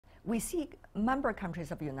We see member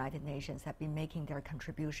countries of the United Nations have been making their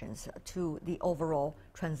contributions to the overall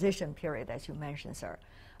transition period, as you mentioned, sir.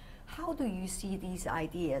 How do you see these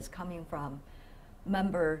ideas coming from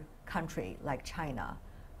member country like China?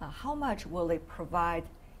 How much will it provide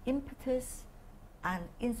impetus and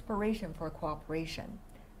inspiration for cooperation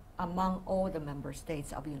among all the member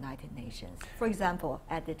states of the United Nations? For example,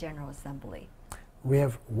 at the General Assembly. We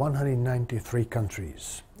have 193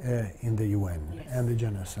 countries in the UN Yes. and the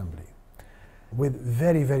General Assembly with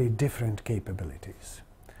very, very different capabilities.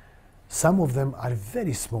 Some of them are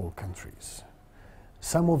very small countries.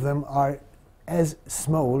 Some of them are as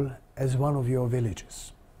small as one of your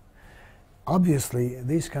villages. Obviously,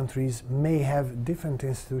 these countries may have different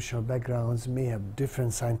institutional backgrounds, may have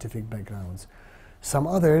different scientific backgrounds. Some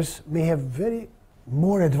others may have very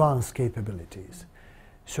more advanced capabilities.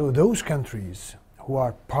 So those countries who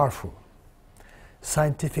are powerful,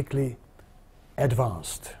 scientifically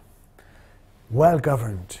advanced,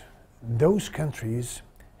 well-governed, those countries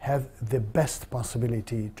have the best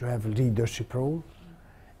possibility to have a leadership role,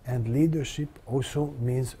 and leadership also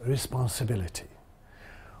means responsibility.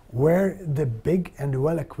 Where the big and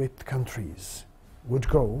well-equipped countries would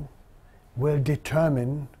go will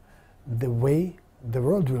determine the way the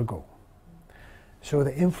world will go. So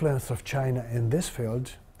the influence of China in this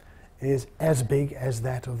field is as big as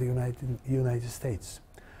that of the United States.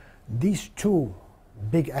 These two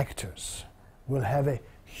big actors will have a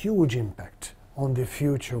huge impact on the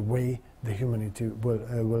future way the humanity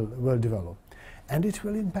will develop. And it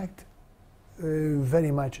will impact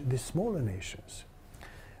very much the smaller nations.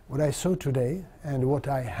 What I saw today and what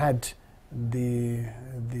I had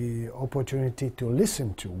the opportunity to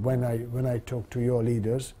listen to when I talk to your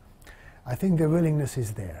leaders, I think the willingness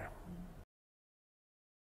is there.